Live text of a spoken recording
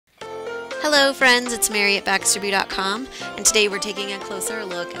Hello friends, it's Mary at BaxterView.com, and today we're taking a closer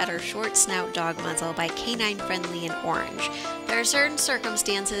look at our short snout dog muzzle by Canine Friendly in Orange. There are certain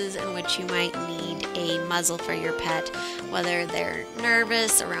circumstances in which you might need a muzzle for your pet, whether they're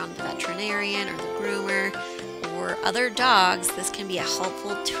nervous around the veterinarian or the groomer, or other dogs. This can be a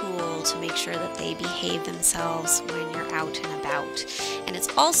helpful tool to make sure that they behave themselves when you're out and about. And it's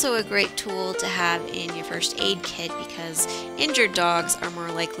also a great tool to have in your first aid kit because injured dogs are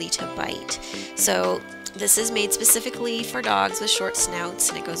more likely to bite. So this is made specifically for dogs with short snouts,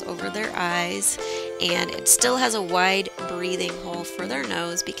 and it goes over their eyes, and it still has a wide breathing hole for their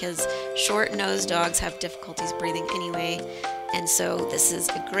nose because short-nosed dogs have difficulties breathing anyway. And so this is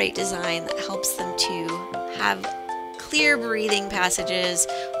a great design that helps them to have clear breathing passages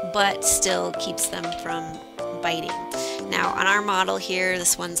but still keeps them from biting. Now on our model here,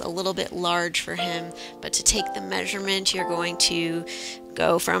 this one's a little bit large for him, but to take the measurement, you're going to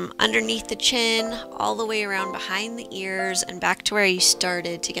go from underneath the chin all the way around behind the ears and back to where you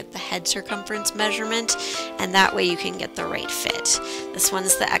started to get the head circumference measurement, and that way you can get the right fit. This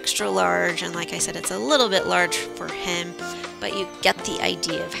one's the extra large, and like I said, it's a little bit large for him, but you get the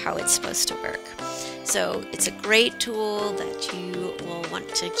idea of how it's supposed to work. So it's a great tool that you will want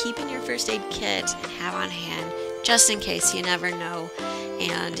to keep in your first aid kit and have on hand just in case, you never know.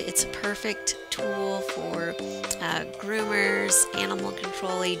 And it's a perfect tool for groomers, animal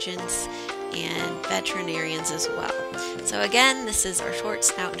control agents, and veterinarians as well. So again, this is our short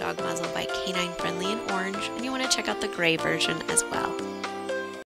snout dog muzzle by Canine Friendly in Orange, and you want to check out the gray version as well.